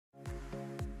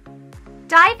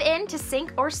Dive into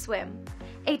Sink or Swim,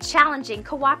 a challenging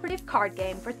cooperative card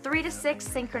game for 3 to 6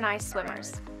 synchronized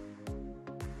swimmers.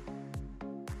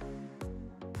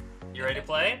 You ready to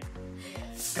play?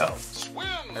 Go. Swim!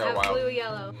 I have blue,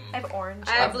 yellow. I have orange.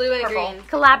 I have blue and green.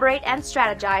 Collaborate and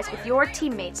strategize with your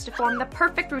teammates to form the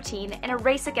perfect routine in a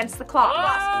race against the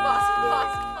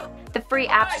clock. The free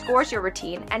app scores your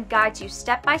routine and guides you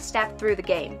step by step through the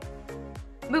game.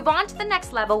 Move on to the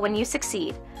next level when you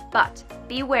succeed, but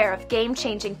beware of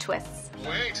game-changing twists.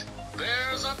 Wait,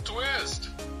 there's a twist.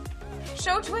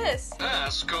 Show twist.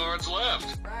 Pass cards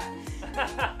left.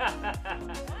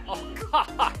 Oh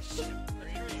gosh!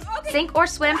 Sink or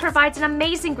Swim provides an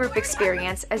amazing group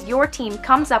experience as your team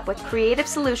comes up with creative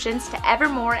solutions to ever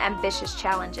more ambitious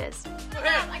challenges.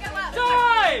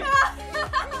 Die!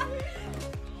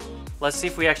 Let's see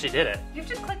if we actually did it. You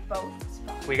have to click both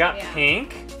spots. We got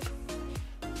pink,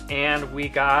 and we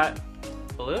got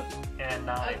blue, and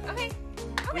Okay.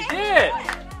 we did!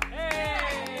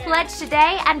 Hey! Pledge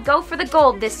today and go for the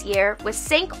gold this year with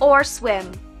Sink or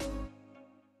Swim.